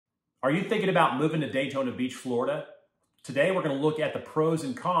Are you thinking about moving to Daytona Beach, Florida? Today we're going to look at the pros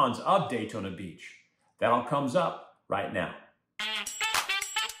and cons of Daytona Beach. That all comes up right now.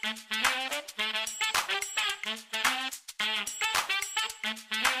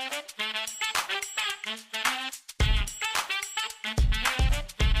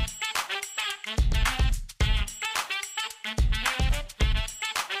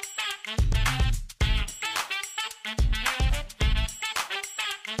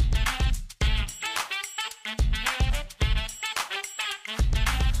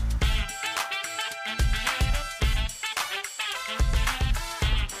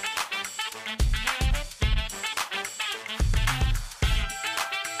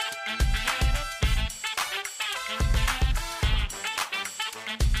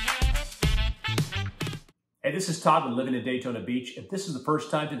 Hey, this is Todd with Living in Daytona Beach. If this is the first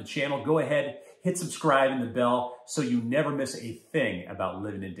time to the channel, go ahead, hit subscribe and the bell so you never miss a thing about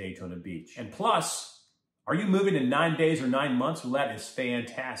living in Daytona Beach. And plus, are you moving in 9 days or 9 months? Well, that is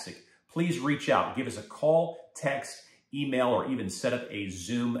fantastic. Please reach out. Give us a call, text, email, or even set up a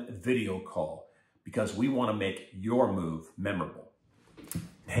Zoom video call because we want to make your move memorable.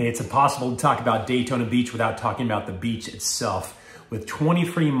 Hey, it's impossible to talk about Daytona Beach without talking about the beach itself. With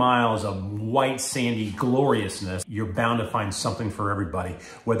 23 miles of white, sandy gloriousness, you're bound to find something for everybody,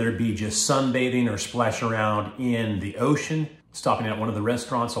 whether it be just sunbathing or splashing around in the ocean, stopping at one of the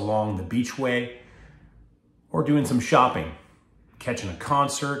restaurants along the beachway, or doing some shopping, catching a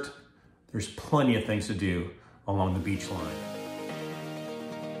concert. There's plenty of things to do along the beach line.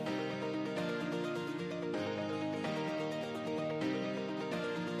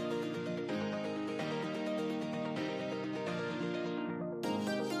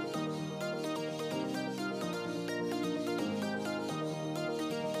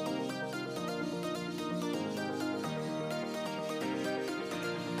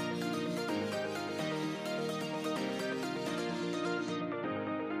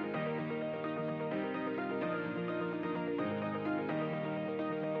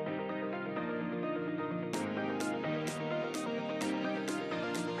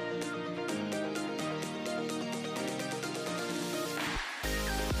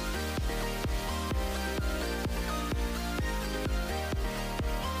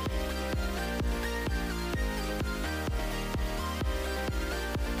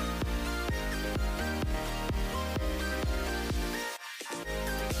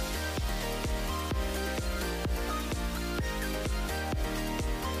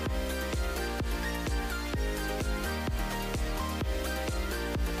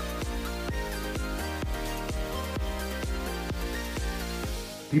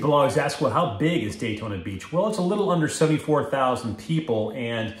 People always ask, well, how big is Daytona Beach? Well, it's a little under 74,000 people,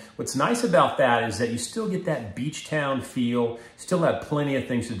 and what's nice about that is that you still get that beach town feel, still have plenty of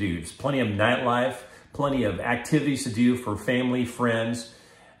things to do. There's plenty of nightlife, plenty of activities to do for family, friends,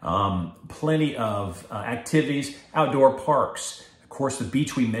 plenty of activities, outdoor parks. Of course, the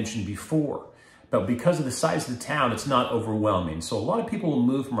beach we mentioned before. But because of the size of the town, it's not overwhelming. So a lot of people will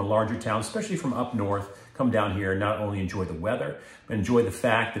move from a larger town, especially from up north, come down here and not only enjoy the weather, but enjoy the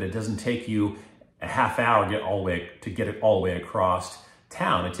fact that it doesn't take you a half hour to get it all the way across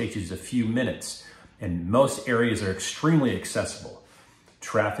town. It takes you just a few minutes. And most areas are extremely accessible.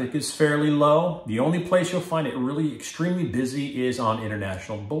 Traffic is fairly low. The only place you'll find it really extremely busy is on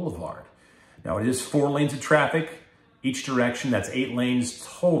International Boulevard. Now it is 4 lanes of traffic, each direction. That's 8 lanes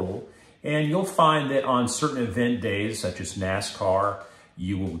total. And you'll find that on certain event days, such as NASCAR,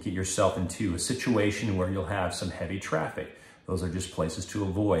 you will get yourself into a situation where you'll have some heavy traffic. Those are just places to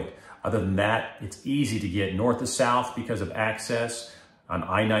avoid. Other than that, it's easy to get north to south because of access on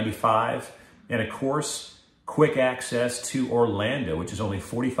I-95. And of course, quick access to Orlando, which is only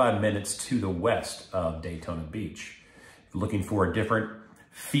 45 minutes to the west of Daytona Beach. If you're looking for a different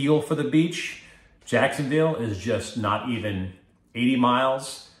feel for the beach, Jacksonville is just not even 80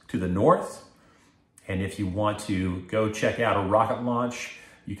 miles to the north. And if you want to go check out a rocket launch,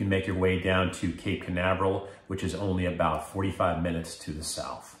 you can make your way down to Cape Canaveral, which is only about 45 minutes to the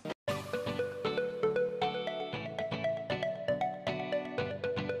south.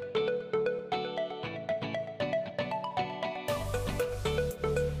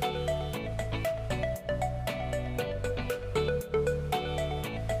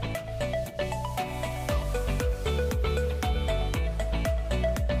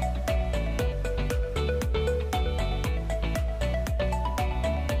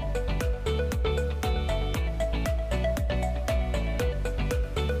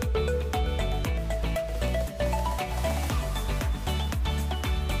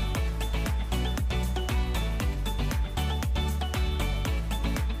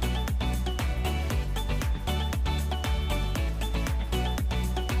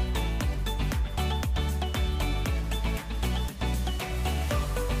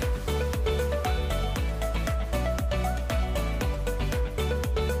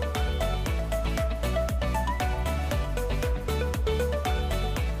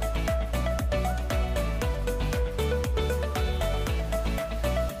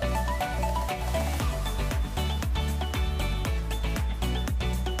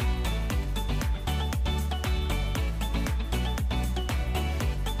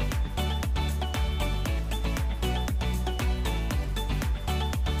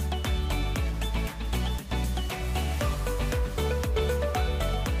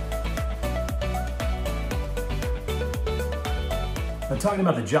 Now, talking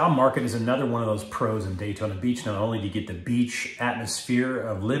about the job market is another one of those pros in Daytona Beach. Not only do you get the beach atmosphere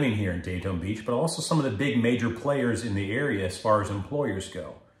of living here in Daytona Beach, but also some of the big major players in the area as far as employers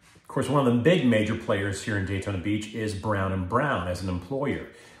go. Of course, one of the big major players here in Daytona Beach is Brown & Brown as an employer,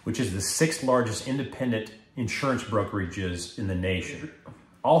 which is the 6th largest independent insurance brokerages in the nation.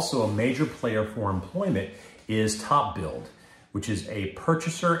 Also, a major player for employment is TopBuild, which is a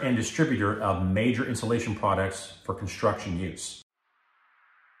purchaser and distributor of major insulation products for construction use.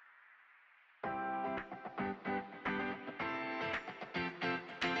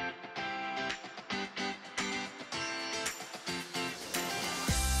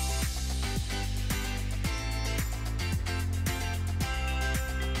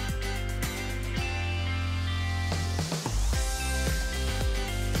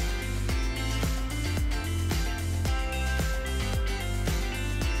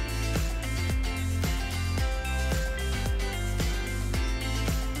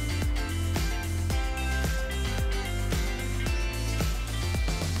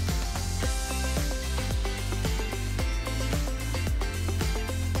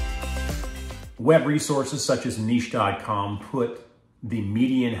 Web resources such as niche.com put the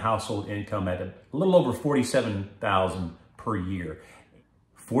median household income at a little over $47,000 per year.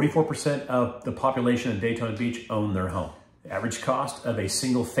 44% of the population in Daytona Beach own their home. The average cost of a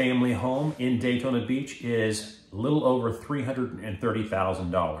single family home in Daytona Beach is a little over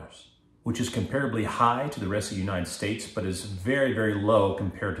 $330,000, which is comparably high to the rest of the United States, but is very, very low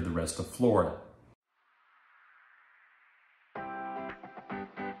compared to the rest of Florida.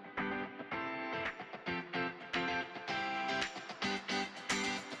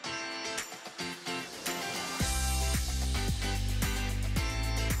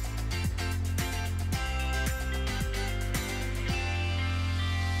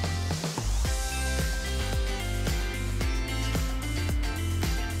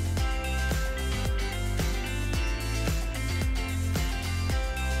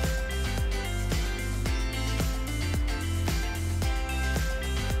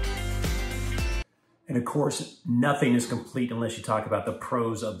 And of course, nothing is complete unless you talk about the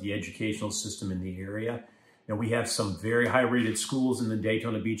pros of the educational system in the area. Now, we have some very high-rated schools in the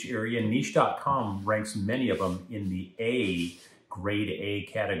Daytona Beach area. Niche.com ranks many of them in the A, grade A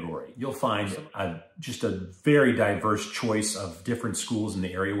category. You'll find just a very diverse choice of different schools in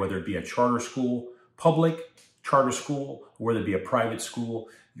the area, whether it be a charter school, public charter school, or whether it be a private school.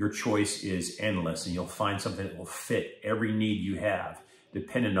 Your choice is endless, and you'll find something that will fit every need you have,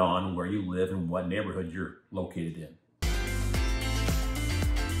 depending on where you live and what neighborhood you're located in.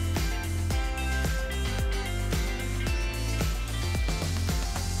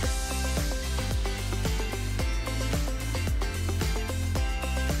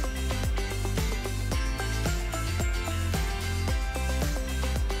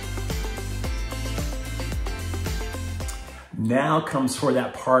 Now comes for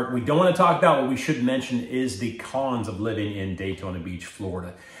that part we don't want to talk about. What we should mention is the cons of living in Daytona Beach,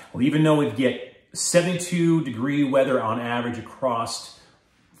 Florida. Well, even though we get 72-degree weather on average across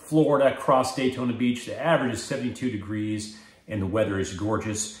Florida, across Daytona Beach, the average is 72 degrees and the weather is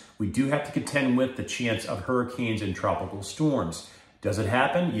gorgeous. We do have to contend with the chance of hurricanes and tropical storms. Does it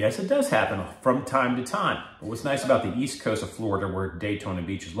happen? Yes, it does happen from time to time. But what's nice about the east coast of Florida, where Daytona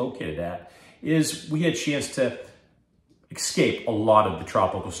Beach is located at, is we get a chance to escape a lot of the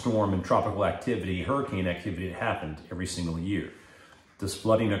tropical storm and tropical activity, hurricane activity that happened every single year. Does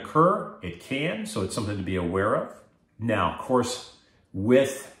flooding occur? It can, so it's something to be aware of. Now, of course,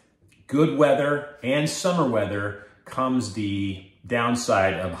 with good weather and summer weather comes the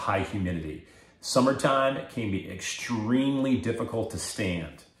downside of high humidity. Summertime can be extremely difficult to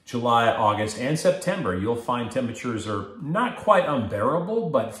stand. July, August, and September, you'll find temperatures are not quite unbearable,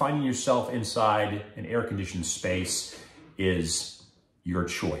 but finding yourself inside an air-conditioned space is your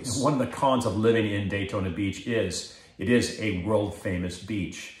choice. One of the cons of living in Daytona Beach is it is a world-famous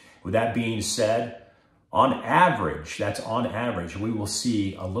beach. With that being said, on average, that's on average, we will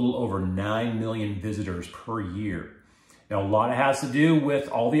see a little over 9 million visitors per year. Now, a lot of it has to do with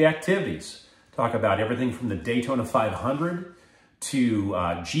all the activities. Talk about everything from the Daytona 500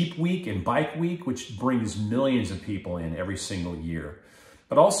 to Jeep Week and Bike Week, which brings millions of people in every single year.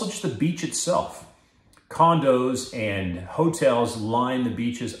 But also just the beach itself. Condos and hotels line the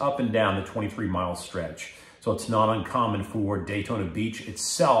beaches up and down the 23-mile stretch. So it's not uncommon for Daytona Beach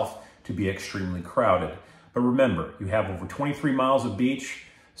itself to be extremely crowded. But remember, you have over 23 miles of beach,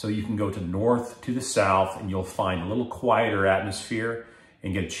 so you can go to the north, to the south, and you'll find a little quieter atmosphere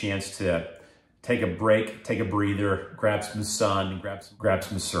and get a chance to take a break, take a breather, grab some sun, and grab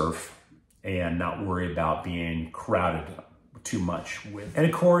some surf, and not worry about being crowded too much with. And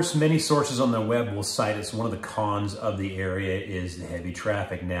of course, many sources on the web will cite as one of the cons of the area is the heavy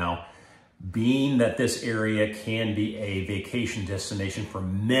traffic. Now, being that this area can be a vacation destination for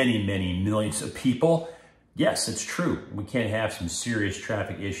many, many millions of people, yes, it's true. We can have some serious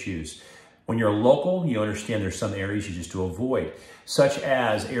traffic issues. When you're local, you understand there's some areas you just to avoid, such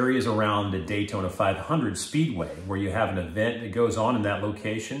as areas around the Daytona 500 Speedway, where you have an event that goes on in that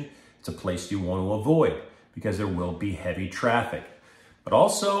location. It's a place you want to avoid because there will be heavy traffic. But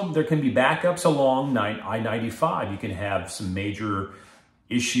also, there can be backups along I-95. You can have some major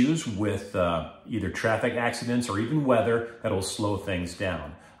issues with either traffic accidents or even weather that will slow things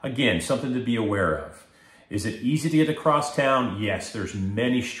down. Again, something to be aware of. Is it easy to get across town? Yes, there's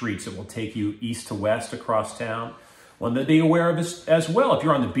many streets that will take you east to west across town. One to be aware of is, as well, if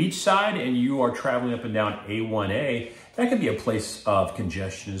you're on the beach side and you are traveling up and down A1A, that can be a place of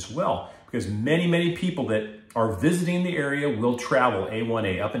congestion as well, because many, many people that are visiting the area will travel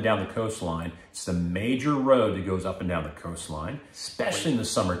A1A up and down the coastline. It's the major road that goes up and down the coastline, especially in the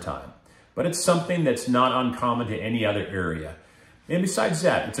summertime. But it's something that's not uncommon to any other area. And besides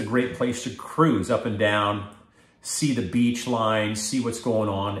that, it's a great place to cruise up and down, see the beach line, see what's going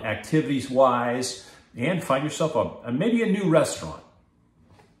on activities-wise, and find yourself maybe a new restaurant.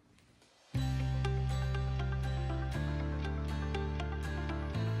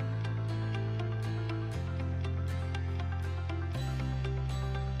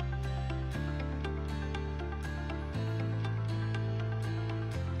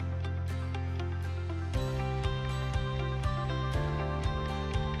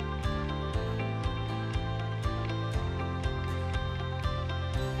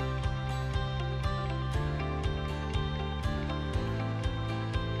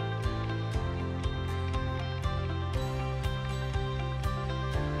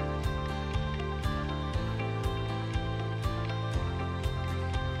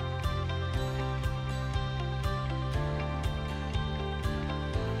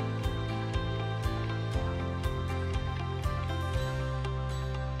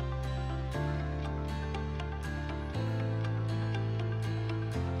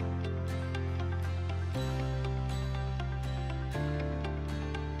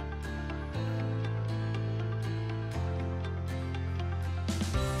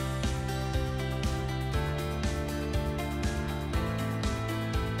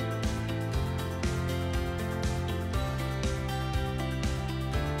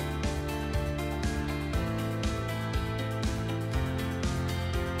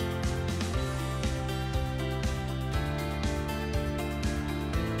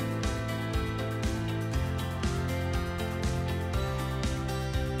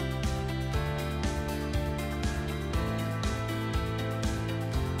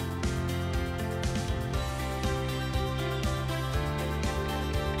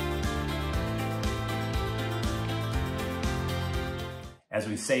 As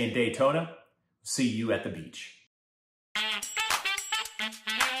we say in Daytona, see you at the beach.